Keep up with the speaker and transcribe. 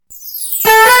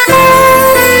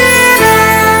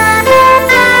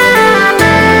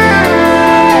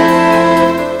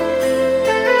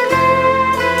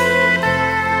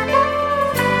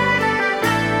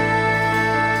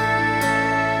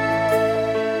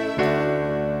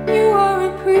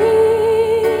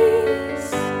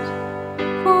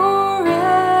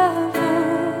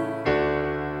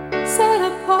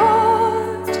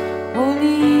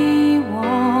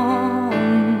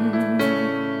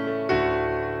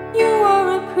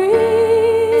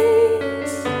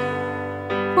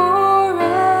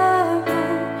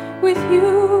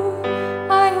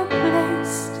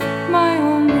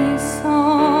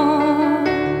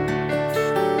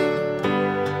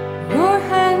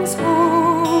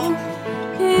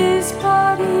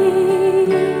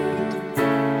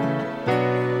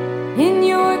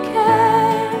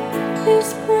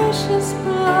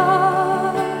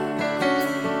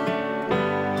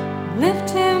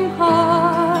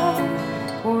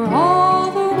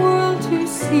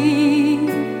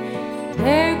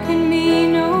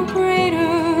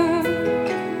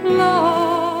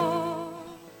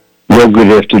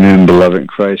Good afternoon, beloved in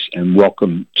Christ, and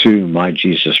welcome to My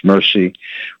Jesus Mercy.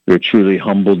 We are truly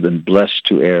humbled and blessed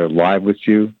to air live with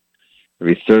you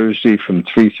every Thursday from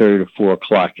 3:30 to 4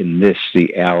 o'clock in this,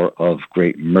 the hour of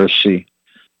great mercy,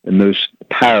 the most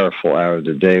powerful hour of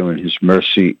the day when His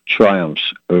mercy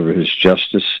triumphs over His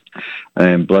justice. I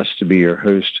am blessed to be your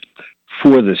host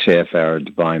for this half hour of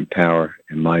divine power,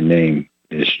 and my name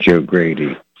is Joe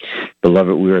Grady.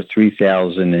 Beloved, we are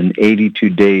 3,082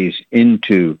 days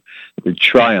into the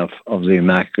triumph of the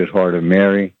Immaculate Heart of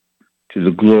Mary to the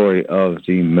glory of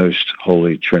the Most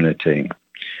Holy Trinity.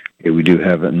 Okay, we do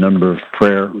have a number of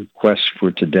prayer requests for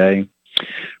today.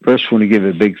 First, I want to give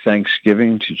a big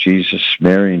thanksgiving to Jesus,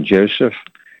 Mary, and Joseph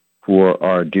for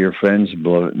our dear friends and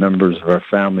beloved members of our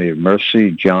family of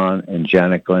mercy, John and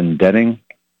Janet Glendenning,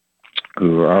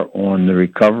 who are on the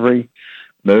recovery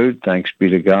mode. Thanks be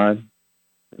to God.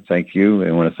 Thank you.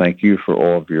 I want to thank you for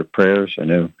all of your prayers. I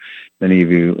know many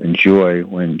of you enjoy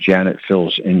when Janet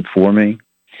fills in for me.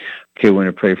 Okay, I want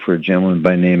to pray for a gentleman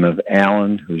by the name of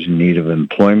Alan who's in need of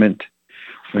employment.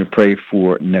 I want to pray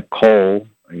for Nicole,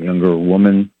 a younger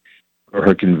woman, for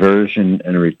her conversion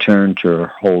and a return to her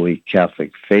holy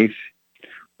Catholic faith.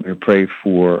 I want to pray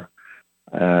for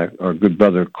our good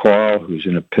brother Carl, who's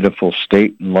in a pitiful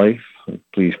state in life.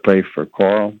 Please pray for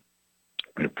Carl.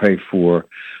 I'm going to pray for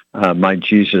My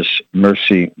Jesus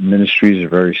Mercy Ministries, a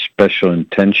very special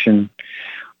intention.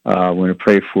 I want to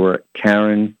pray for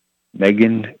Karen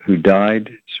Megan, who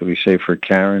died. So we say for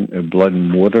Karen, blood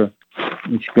and water,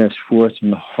 which goes forth from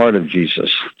the heart of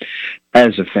Jesus.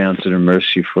 As a fountain of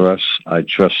mercy for us, I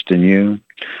trust in you.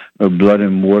 O blood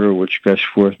and water, which goes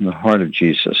forth from the heart of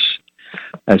Jesus.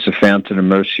 As a fountain of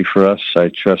mercy for us, I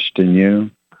trust in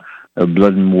you. O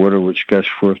blood and water, which goes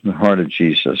forth from the heart of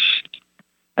Jesus.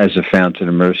 As a fountain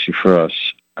of mercy for us,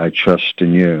 I trust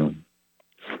in you.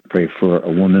 Pray for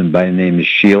a woman by the name of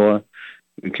Sheila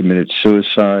who committed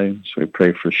suicide. So we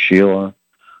pray for Sheila,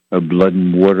 a blood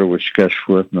and water which gush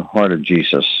forth in the heart of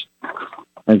Jesus.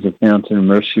 As a fountain of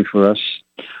mercy for us,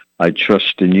 I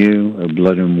trust in you, a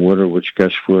blood and water which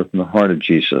gush forth in the heart of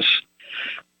Jesus.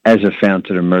 As a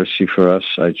fountain of mercy for us,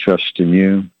 I trust in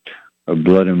you, a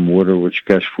blood and water which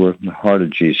gush forth in the heart of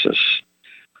Jesus.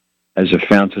 As a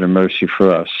fountain of mercy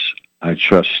for us, I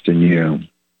trust in you.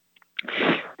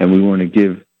 And we want to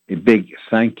give a big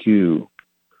thank you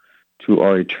to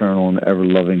our eternal and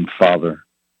ever-loving Father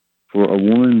for a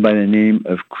woman by the name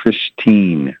of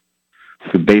Christine,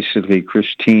 who basically,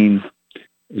 Christine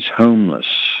is homeless.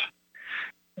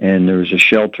 And there was a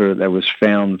shelter that was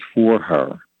found for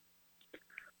her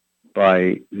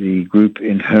by the group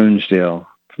in Honesdale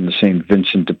from the St.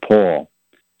 Vincent de Paul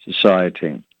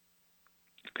Society.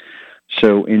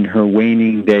 So in her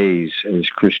waning days, as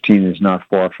Christine is not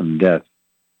far from death,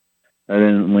 not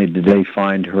only did they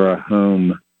find her a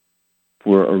home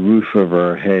for a roof over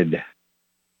her head,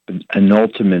 but an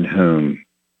ultimate home,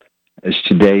 as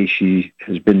today she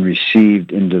has been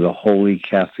received into the Holy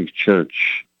Catholic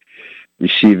Church,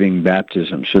 receiving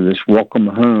baptism. So this welcome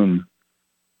home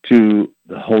to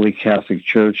the Holy Catholic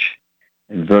Church,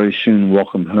 and very soon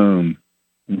welcome home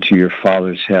into your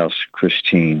Father's house,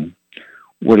 Christine.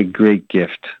 What a great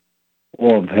gift.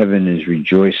 All of heaven is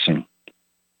rejoicing.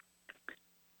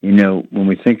 You know, when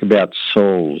we think about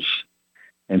souls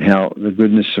and how the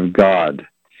goodness of God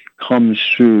comes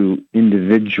through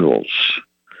individuals,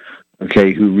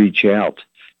 okay, who reach out,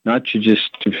 not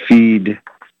just to feed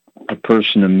a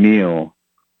person a meal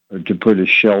or to put a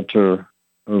shelter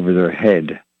over their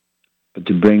head, but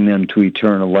to bring them to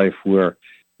eternal life where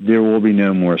there will be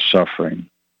no more suffering,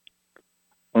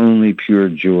 only pure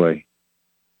joy.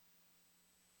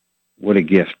 What a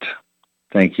gift.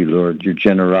 Thank you, Lord. Your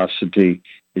generosity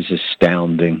is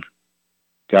astounding.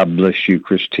 God bless you,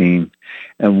 Christine,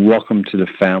 and welcome to the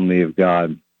family of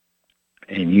God.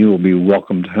 And you will be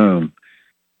welcomed home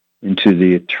into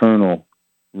the eternal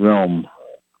realm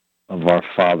of our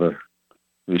Father,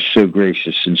 who is so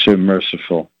gracious and so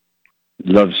merciful.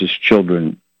 He loves his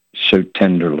children so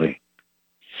tenderly.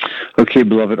 Okay,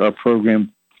 beloved, our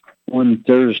program on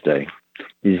Thursday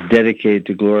is dedicated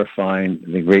to glorifying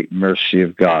the great mercy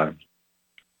of God.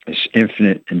 His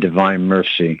infinite and divine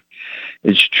mercy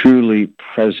is truly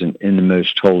present in the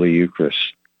Most Holy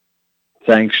Eucharist.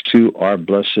 Thanks to our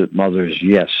Blessed Mother's,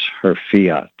 yes, her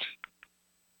fiat.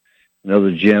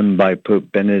 Another gem by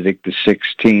Pope Benedict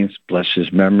XVI, bless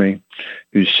his memory,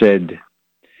 who said,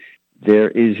 there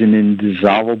is an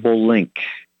indissoluble link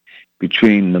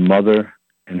between the mother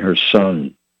and her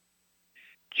son,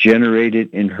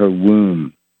 generated in her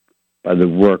womb by the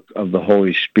work of the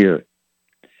Holy Spirit.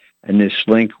 And this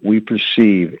link we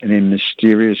perceive in a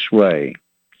mysterious way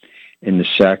in the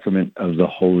sacrament of the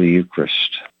Holy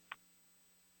Eucharist.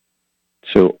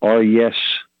 So our yes,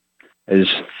 as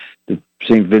the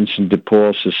St. Vincent de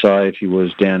Paul Society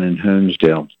was down in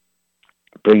Honesdale,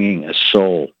 bringing a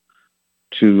soul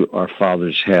to our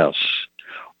Father's house.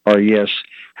 Our yes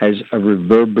has a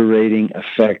reverberating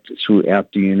effect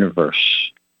throughout the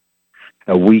universe.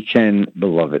 We can,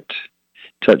 beloved,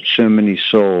 touch so many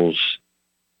souls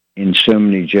in so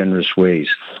many generous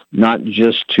ways, not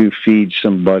just to feed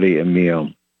somebody a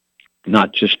meal,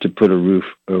 not just to put a roof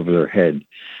over their head,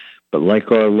 but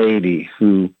like Our Lady,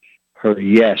 who her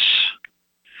yes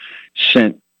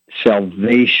sent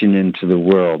salvation into the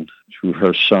world through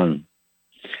her Son,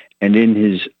 and in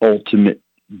his ultimate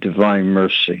divine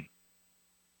mercy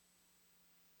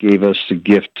gave us the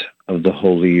gift of the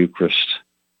Holy Eucharist.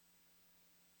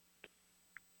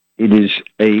 It is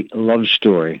a love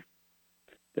story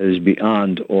that is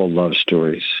beyond all love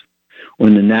stories.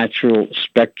 On the natural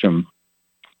spectrum,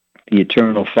 the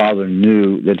Eternal Father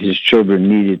knew that his children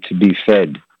needed to be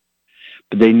fed,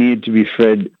 but they needed to be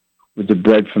fed with the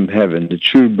bread from heaven, the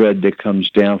true bread that comes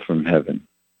down from heaven.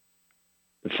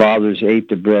 The fathers ate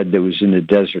the bread that was in the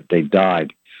desert. They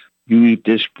died. You eat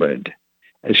this bread,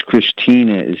 as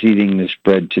Christina is eating this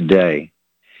bread today,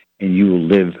 and you will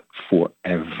live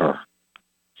forever.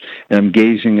 And I'm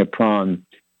gazing upon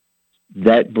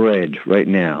that bread right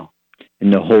now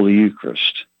in the Holy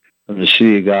Eucharist from the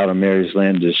city of God on Mary's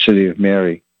land to the city of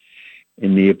Mary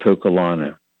in the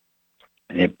Apocalypse.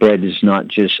 And that bread is not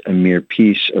just a mere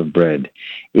piece of bread.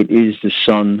 It is the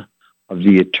Son of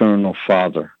the Eternal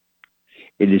Father.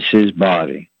 It is his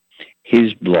body,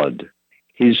 his blood,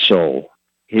 his soul,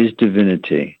 his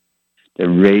divinity that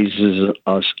raises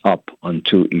us up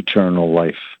unto eternal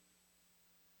life.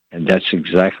 And that's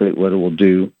exactly what it will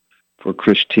do for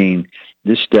Christine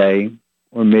this day,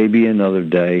 or maybe another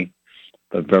day,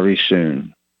 but very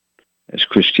soon, as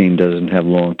Christine doesn't have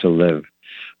long to live.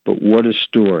 But what a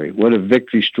story, what a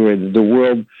victory story that the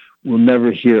world will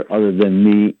never hear other than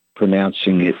me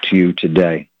pronouncing it to you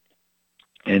today.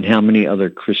 And how many other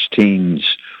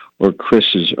Christines or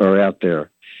Chris's are out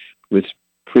there with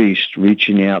priests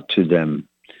reaching out to them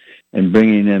and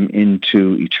bringing them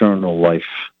into eternal life.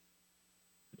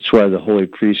 That's why the Holy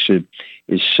Priesthood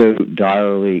is so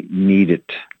direly needed.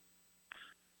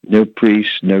 No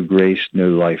priest, no grace, no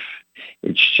life.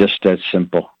 It's just that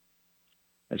simple.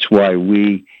 That's why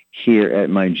we here at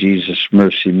My Jesus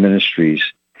Mercy Ministries,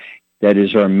 that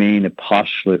is our main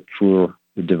apostolate for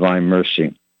the Divine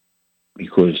Mercy,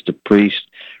 because the priests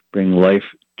bring life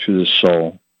to the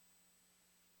soul.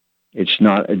 It's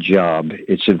not a job,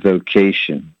 it's a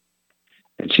vocation.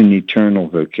 It's an eternal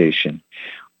vocation.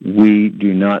 We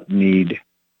do not need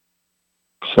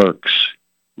clerks.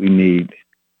 We need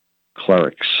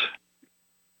clerics.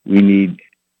 We need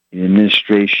an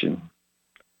administration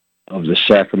of the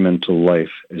sacramental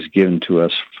life as given to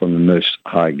us from the Most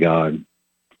High God.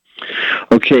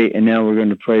 Okay, and now we're going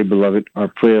to pray, beloved, our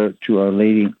prayer to Our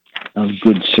Lady of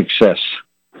Good Success.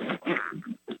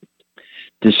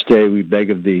 This day we beg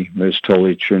of thee, Most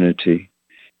Holy Trinity,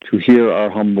 to hear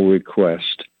our humble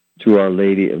request through Our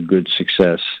Lady of Good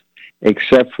Success.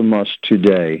 Accept from us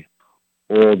today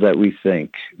all that we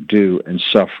think, do, and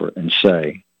suffer and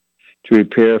say, to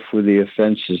repair for the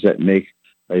offenses that make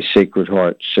thy Sacred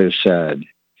Heart so sad.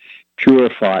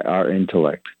 Purify our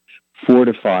intellect,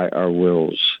 fortify our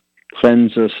wills,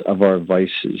 cleanse us of our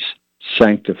vices,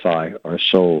 sanctify our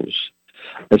souls.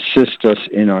 Assist us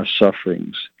in our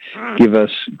sufferings. Give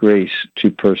us grace to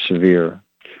persevere.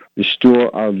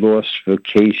 Restore our lost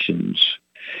vocations.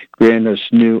 Grant us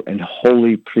new and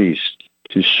holy priests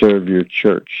to serve your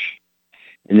church.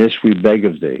 In this we beg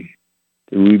of thee,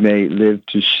 that we may live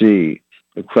to see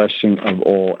the crushing of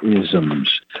all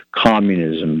isms,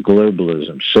 communism,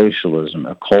 globalism, socialism,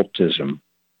 occultism,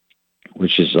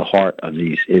 which is the heart of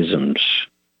these isms,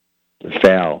 the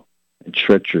foul and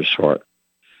treacherous heart,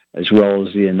 as well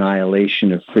as the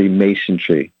annihilation of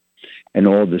Freemasonry and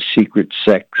all the secret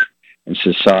sects and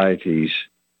societies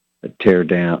that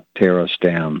tear us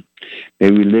down.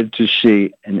 May we live to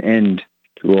see an end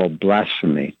to all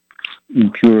blasphemy,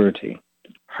 impurity,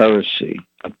 heresy,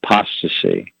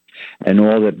 apostasy, and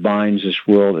all that binds this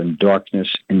world in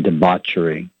darkness and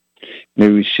debauchery. May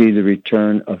we see the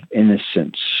return of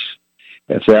innocence.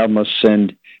 If thou must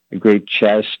send a great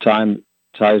chastisement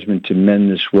to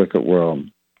mend this wicked world,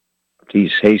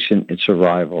 please hasten its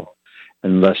arrival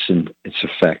and lessen its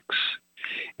effects.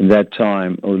 In that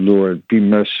time, O Lord, be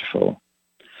merciful.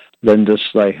 Lend us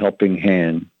thy helping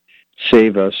hand.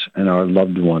 Save us and our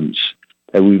loved ones,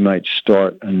 that we might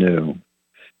start anew.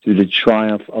 Through the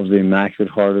triumph of the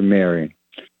Immaculate Heart of Mary,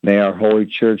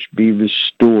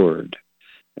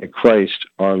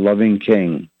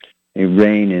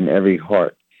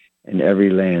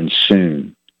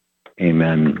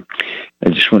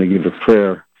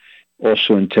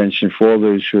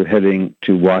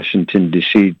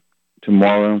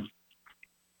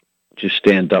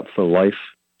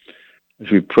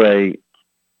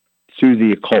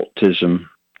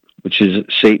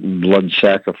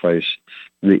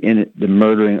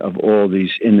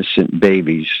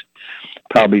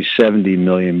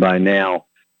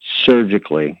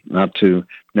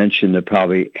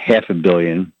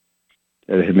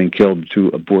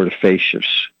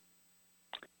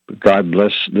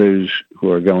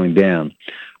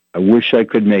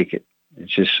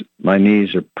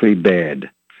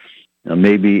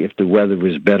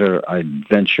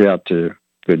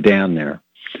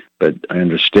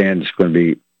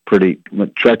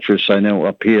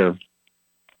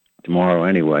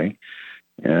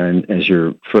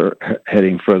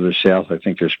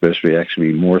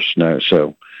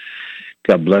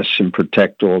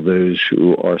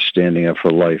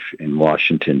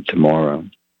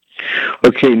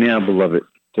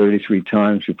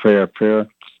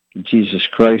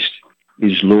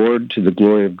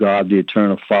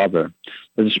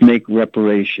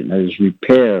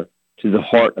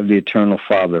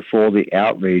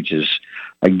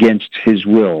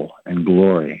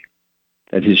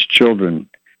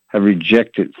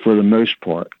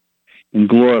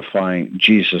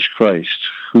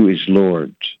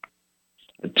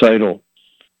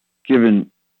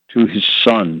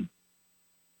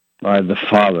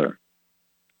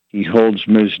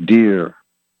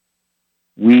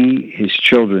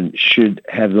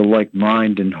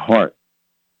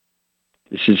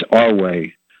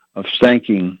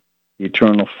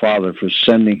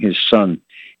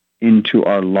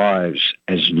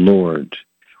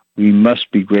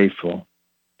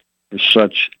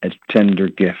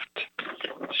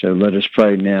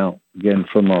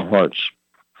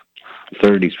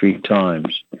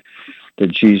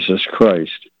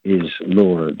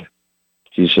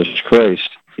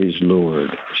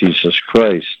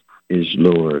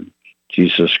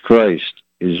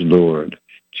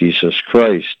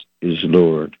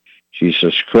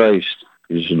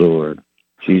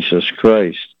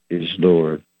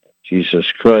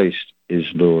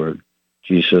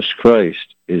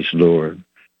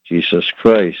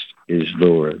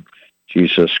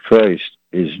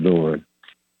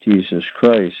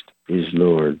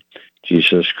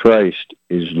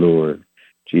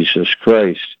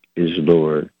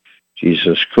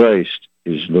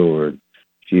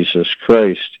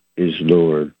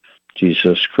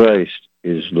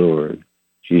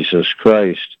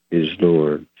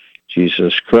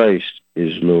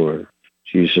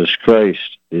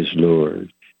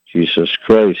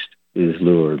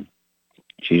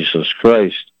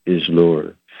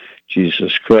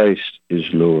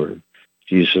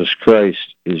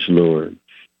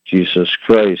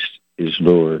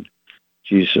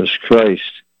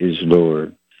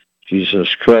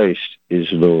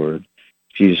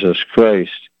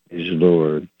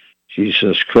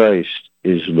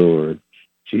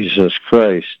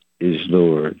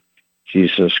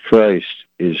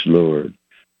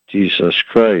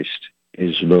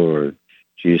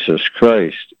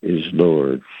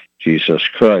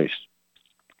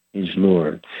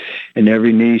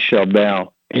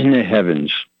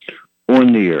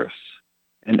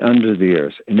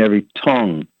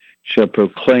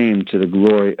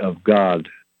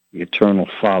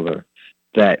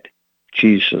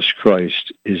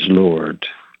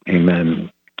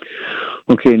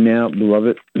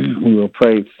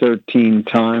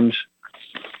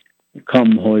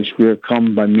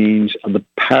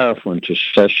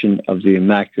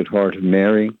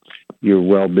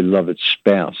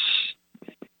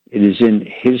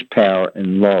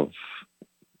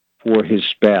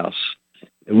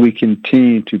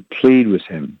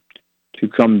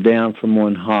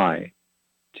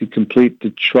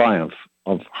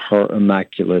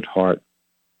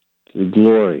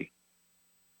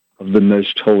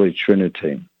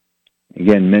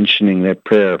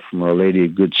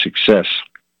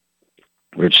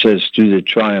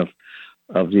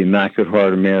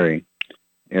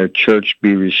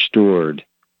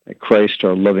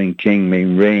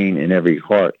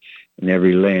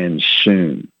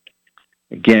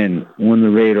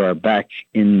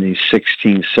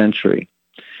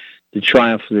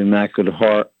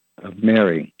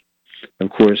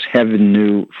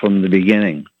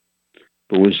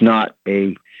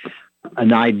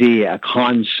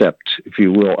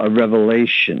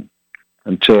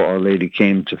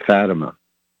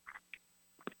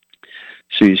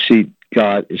 So you see,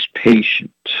 God is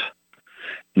patient.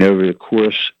 And over the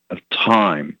course of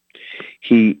time,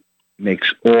 he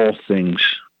makes all things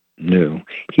new.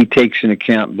 He takes into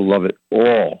account, beloved,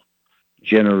 all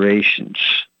generations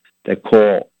that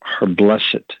call her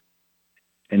blessed.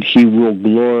 And he will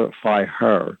glorify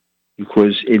her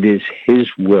because it is his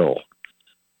will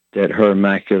that her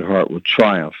Immaculate Heart will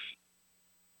triumph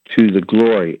to the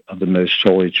glory of the Most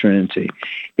Holy Trinity.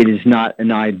 It is not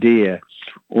an idea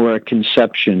or a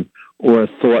conception or a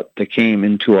thought that came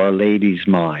into Our Lady's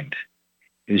mind.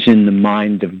 It was in the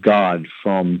mind of God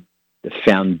from the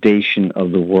foundation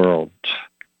of the world.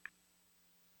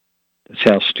 That's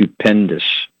how stupendous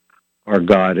our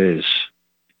God is,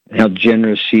 and how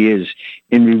generous he is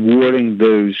in rewarding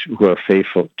those who are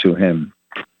faithful to him.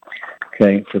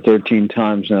 Okay, for 13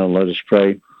 times now, let us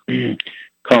pray.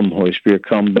 Come, Holy Spirit,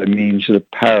 come by means of the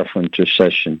powerful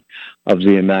intercession of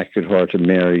the Immaculate Heart of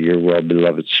Mary, your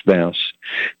well-beloved spouse.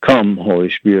 Come,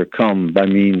 Holy Spirit, come by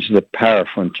means of the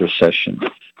powerful intercession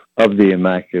of the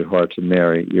Immaculate Heart of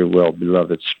Mary, your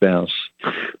well-beloved spouse.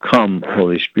 Come,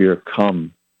 Holy Spirit,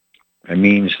 come by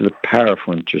means of the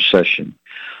powerful intercession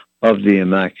of the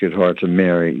Immaculate Heart of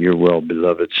Mary, your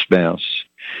well-beloved spouse.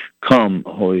 Come,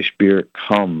 Holy Spirit,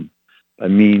 come by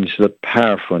means of the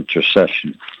powerful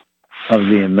intercession of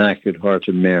the Immaculate Heart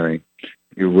of Mary,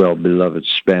 your well-beloved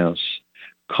spouse.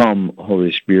 Come,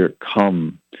 Holy Spirit,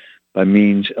 come by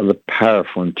means of the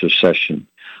powerful intercession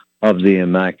of the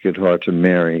Immaculate Heart of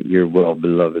Mary, your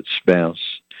well-beloved spouse.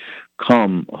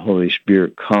 Come, Holy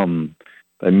Spirit, come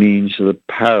by means of the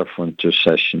powerful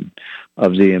intercession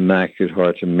of the Immaculate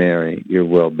Heart of Mary, your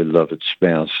well-beloved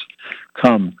spouse.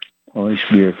 Come, Holy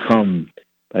Spirit, come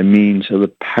by means of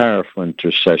the powerful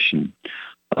intercession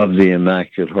of the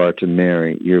Immaculate Heart of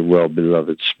Mary, your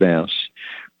well-beloved spouse.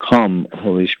 Come,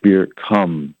 Holy Spirit,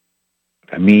 come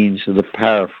by means of the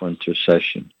powerful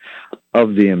intercession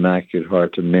of the Immaculate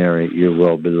Heart of Mary, your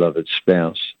well-beloved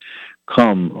spouse.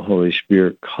 Come, Holy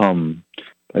Spirit, come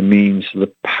by means of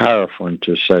the powerful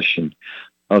intercession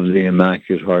of the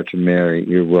Immaculate Heart of Mary,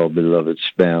 your well-beloved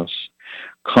spouse.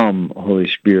 Come, Holy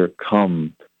Spirit,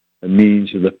 come by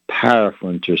means of the powerful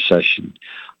intercession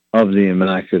of the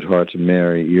Immaculate Heart of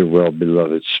Mary, your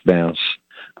well-beloved spouse.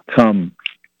 Come,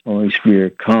 Holy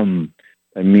Spirit, come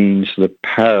by means of the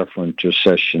powerful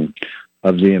intercession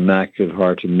of the Immaculate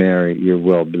Heart of Mary, your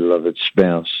well-beloved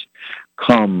spouse.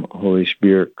 Come, Holy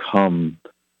Spirit, come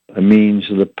by means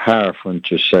of the powerful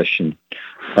intercession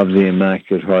of the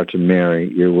Immaculate Heart of Mary,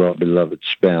 your well-beloved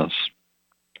spouse.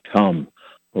 Come,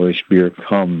 Holy Spirit,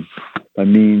 come by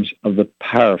means of the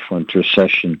powerful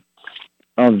intercession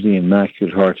of the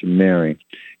Immaculate Heart of Mary,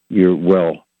 your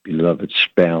well-beloved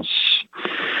spouse.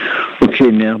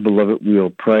 Okay, now, beloved, we will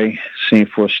pray St.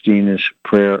 Faustina's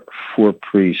prayer for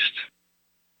priests.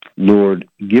 Lord,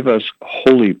 give us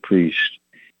holy priests.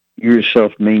 You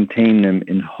yourself maintain them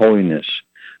in holiness,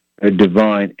 a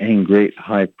divine and great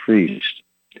high priest.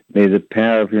 May the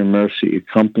power of your mercy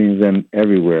accompany them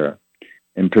everywhere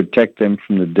and protect them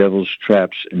from the devil's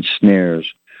traps and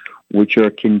snares, which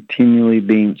are continually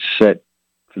being set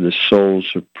for the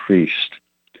souls of priests.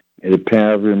 May the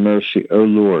power of your mercy, O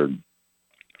Lord,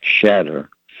 shatter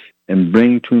and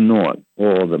bring to naught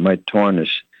all that might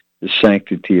tarnish the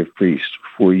sanctity of priests,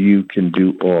 for you can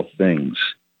do all things.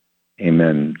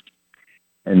 Amen.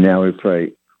 And now we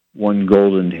pray one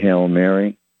golden Hail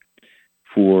Mary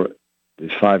for the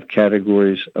 5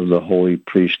 categories of the holy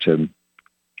priesthood.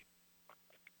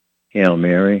 Hail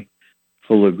Mary,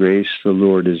 full of grace, the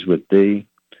Lord is with thee.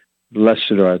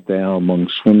 Blessed art thou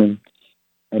amongst women,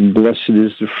 and blessed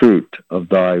is the fruit of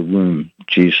thy womb,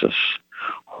 Jesus.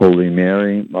 Holy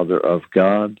Mary, Mother of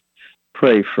God,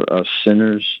 pray for us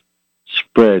sinners.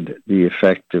 Spread the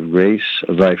effective grace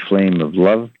of thy flame of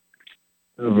love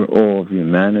over all of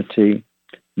humanity,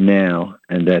 now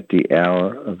and at the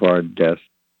hour of our death.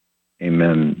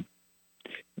 Amen.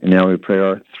 And now we pray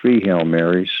our 3 Hail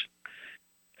Marys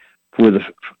through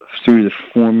the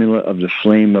formula of the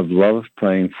flame of love,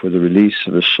 praying for the release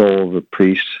of the soul of a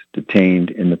priest detained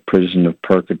in the prison of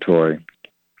purgatory.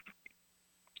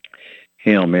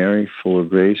 Hail Mary, full of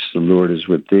grace, the Lord is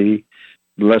with thee.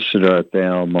 Blessed art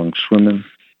thou amongst women,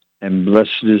 and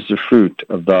blessed is the fruit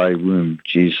of thy womb,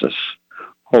 Jesus.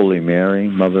 Holy Mary,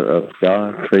 Mother of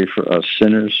God, pray for us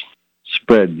sinners.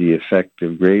 Spread the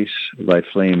effective grace of thy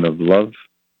flame of love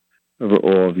over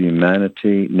all of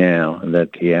humanity, now and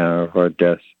at the hour of our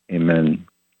death. Amen.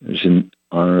 It is in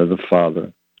honor of the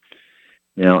Father,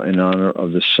 now in honor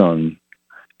of the Son.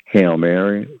 Hail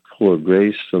Mary, full of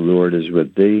grace, the Lord is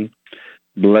with thee.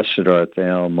 Blessed art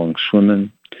thou amongst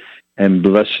women, and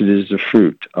blessed is the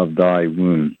fruit of thy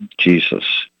womb, Jesus.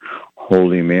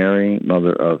 Holy Mary,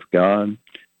 Mother of God,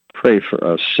 pray for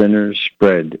us sinners.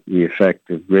 Spread the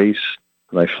effective grace,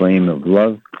 thy flame of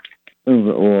love,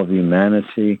 over all of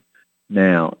humanity,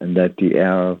 now and at the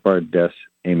hour of our death.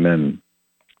 Amen.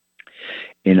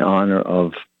 In honor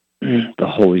of the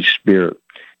Holy Spirit,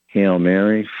 Hail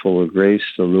Mary, full of grace,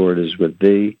 the Lord is with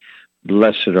thee.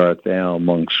 Blessed art thou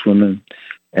amongst women,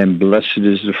 and blessed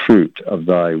is the fruit of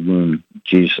thy womb,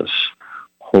 Jesus.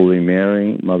 Holy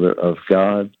Mary, Mother of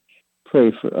God,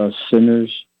 pray for us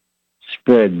sinners.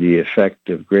 Spread the effect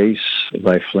of grace,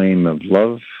 thy flame of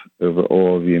love, over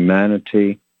all of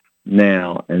humanity,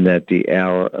 now and at the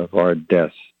hour of our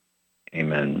death.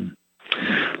 Amen.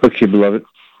 Okay, beloved,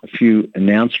 a few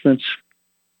announcements,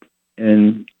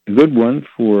 and a good one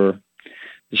for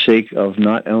the sake of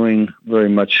not owing very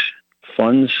much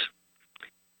funds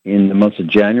in the month of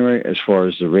January as far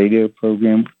as the radio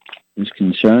program is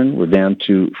concerned. We're down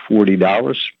to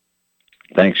 $40,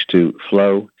 thanks to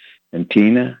Flo and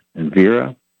Tina and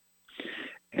Vera.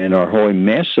 And our Holy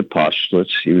Mass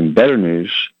apostolates, even better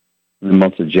news, in the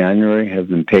month of January have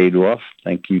been paid off.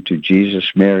 Thank you to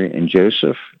Jesus, Mary, and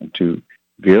Joseph, and to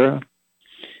Vera.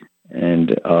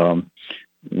 And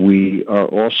we are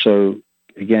also,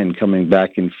 again, coming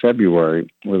back in February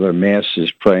with our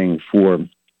masses praying for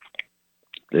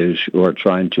those who are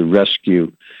trying to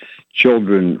rescue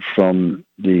children from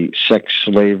the sex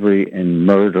slavery and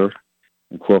murder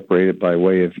incorporated by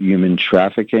way of human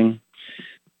trafficking.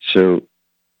 So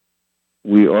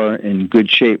we are in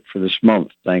good shape for this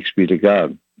month, thanks be to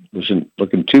God. It wasn't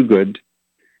looking too good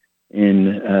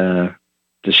in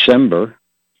December,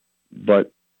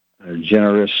 but a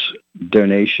generous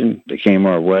donation that came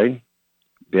our way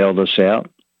bailed us out.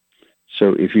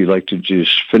 So if you'd like to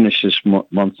just finish this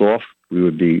month off, we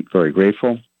would be very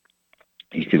grateful.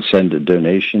 You can send a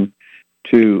donation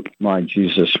to My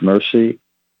Jesus Mercy,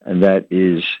 and that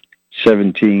is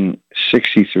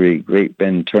 1763 Great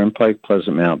Bend Turnpike,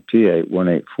 Pleasant Mountain, PA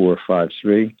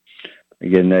 18453.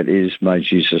 Again, that is My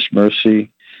Jesus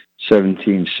Mercy,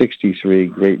 1763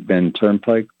 Great Bend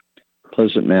Turnpike,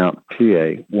 Pleasant Mountain,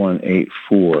 PA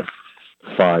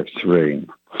 18453.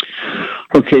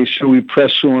 Okay, so we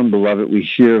press on, beloved. We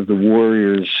hear of the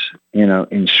warriors,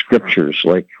 in scriptures,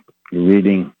 like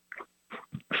reading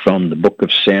from the book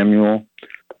of Samuel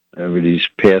over these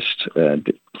past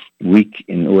week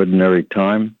in ordinary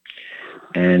time.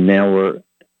 And now we're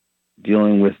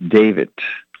dealing with David,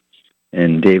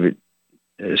 and David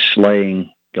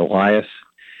slaying Goliath,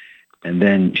 and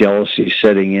then jealousy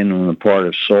setting in on the part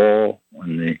of Saul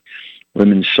when the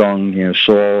women sung,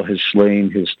 Saul has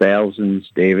slain his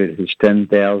thousands, David his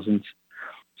 10,000s.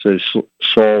 So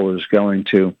Saul was going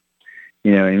to,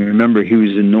 and remember, he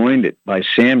was anointed by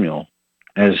Samuel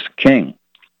as king.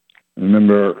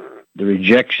 Remember the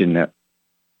rejection that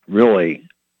really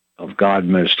of God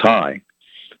Most High,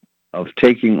 of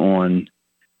taking on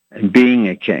and being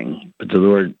a king. But the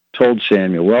Lord told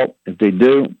Samuel, well, if they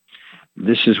do,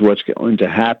 this is what's going to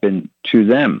happen to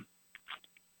them,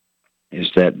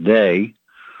 is that they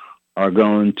are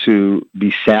going to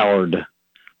be soured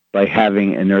by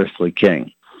having an earthly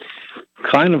king.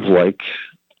 Kind of like,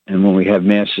 and when we have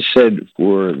Masses said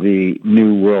for the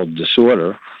New World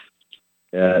Disorder,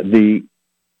 the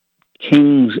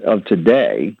kings of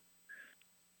today,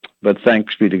 but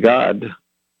thanks be to God,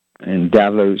 in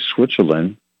Davos,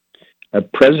 Switzerland, a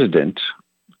president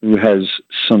who has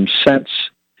some sense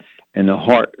and a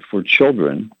heart for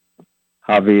children,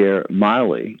 Javier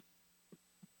Milei,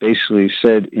 basically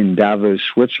said in Davos,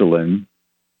 Switzerland,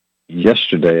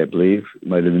 yesterday, I believe, it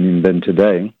might have even been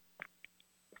today,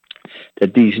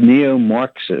 that these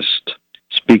neo-Marxists,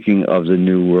 speaking of the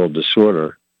New World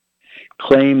Disorder,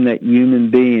 claim that human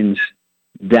beings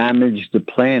damage the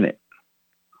planet,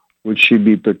 which should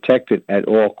be protected at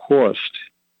all costs,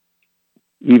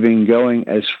 even going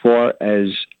as far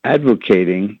as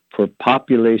advocating for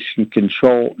population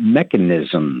control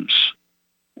mechanisms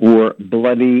or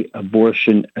bloody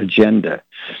abortion agenda.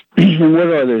 And what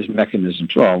are those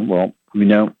mechanisms? Well, we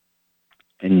know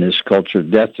in this culture of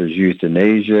death, there's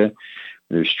euthanasia,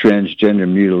 there's transgender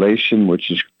mutilation, which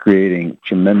is creating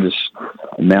tremendous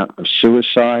amount of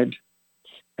suicide.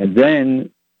 And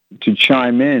then to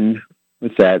chime in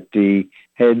with that, the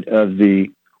head of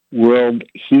the World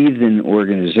Heathen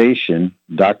Organization,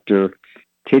 Dr.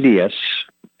 Tedious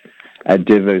at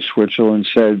Davos, Switzerland,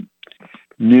 said,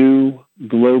 new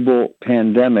global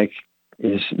pandemic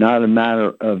is not a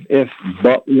matter of if,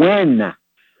 but when.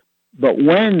 But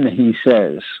when, he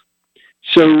says.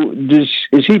 So is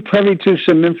he privy to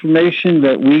some information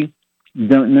that we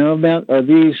don't know about? Are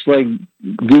these like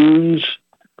goons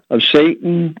of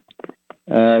Satan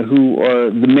who are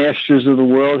the masters of the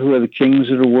world, who are the kings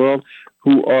of the world,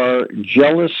 who are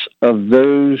jealous of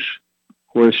those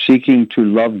who are seeking to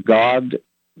love God,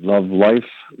 love life,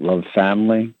 love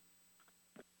family.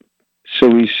 So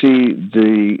we see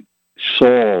the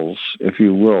Sauls, if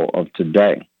you will, of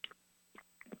today.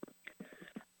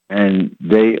 And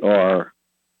they are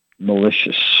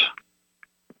malicious.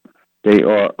 They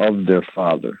are of their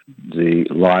father, the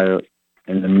liar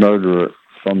and the murderer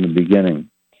from the beginning.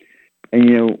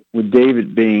 And, with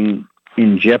David being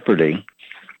in jeopardy,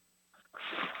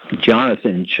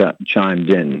 Jonathan chimed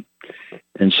in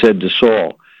and said to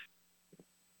Saul,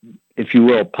 if you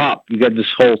will, Pop, you got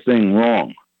this whole thing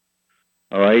wrong.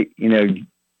 All right?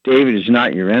 David is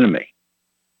not your enemy.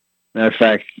 Matter of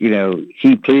fact,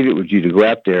 he pleaded with you to go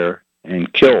out there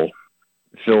and kill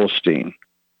the Philistine,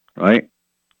 right?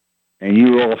 And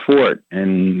you were all for it,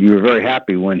 and you were very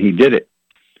happy when he did it.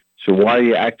 So why are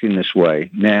you acting this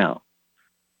way now?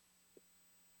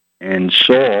 And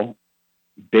Saul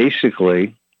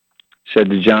basically said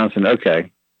to Jonathan,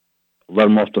 okay, let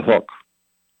him off the hook.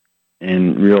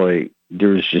 And really, there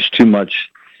was just too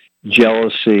much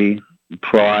jealousy,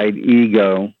 pride,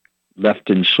 ego left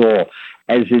in Saul,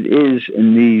 as it is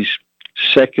in these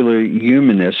secular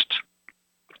humanists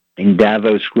in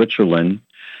Davos, Switzerland.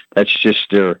 That's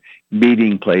just their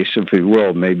meeting place, if you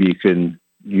will. Maybe you can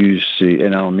use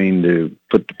and I don't mean to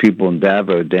put the people in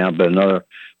Davos down, but another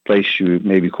place you would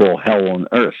maybe call hell on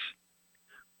earth,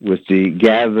 with the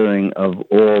gathering of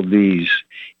all these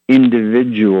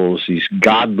individuals, these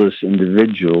godless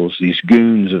individuals, these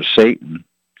goons of Satan,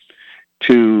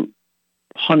 to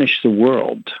punish the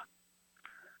world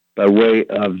by way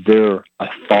of their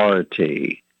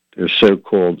authority, their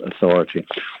so-called authority.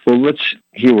 Well, let's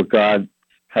hear what God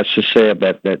has to say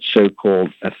about that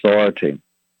so-called authority.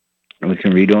 And we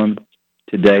can read on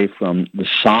today from the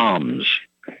Psalms,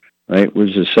 right? What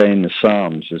does it say in the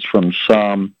Psalms? It's from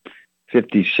Psalm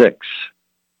 56.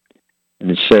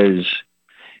 And it says,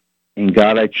 in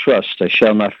God I trust, I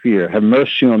shall not fear. Have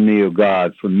mercy on me, O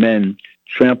God, for men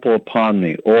trample upon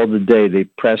me. All the day they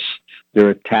press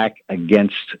their attack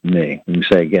against me. When we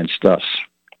say against us.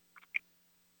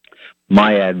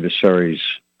 My adversaries,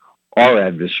 our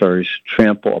adversaries,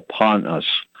 trample upon us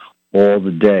all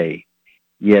the day.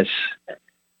 Yes,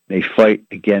 they fight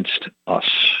against us.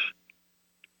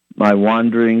 My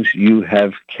wanderings you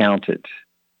have counted.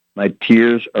 My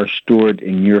tears are stored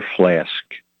in your flask.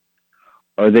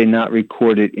 Are they not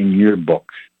recorded in your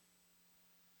book?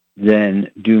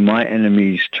 Then do my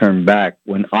enemies turn back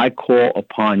when I call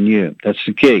upon you. That's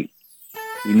the key.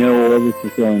 You know all this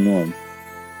is going on.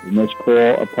 We must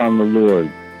call upon the Lord,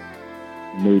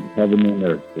 who made heaven and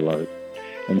earth, beloved.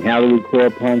 And how do we call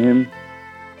upon him?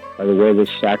 By the way of the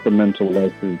sacramental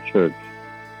life of the church.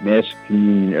 Mass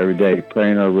communion every day,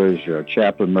 praying our rosary, our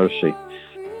chapel of mercy,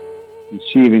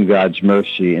 receiving God's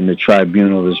mercy in the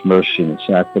tribunal of his mercy in the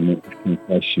sacrament of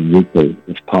confession weekly,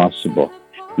 if possible.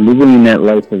 Living in that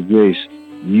life of grace,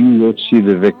 you will see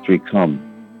the victory come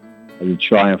as the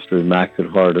triumph of the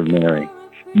Immaculate Heart of Mary.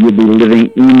 You'll be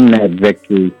living in that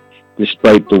victory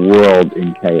despite the world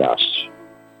in chaos.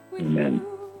 Amen.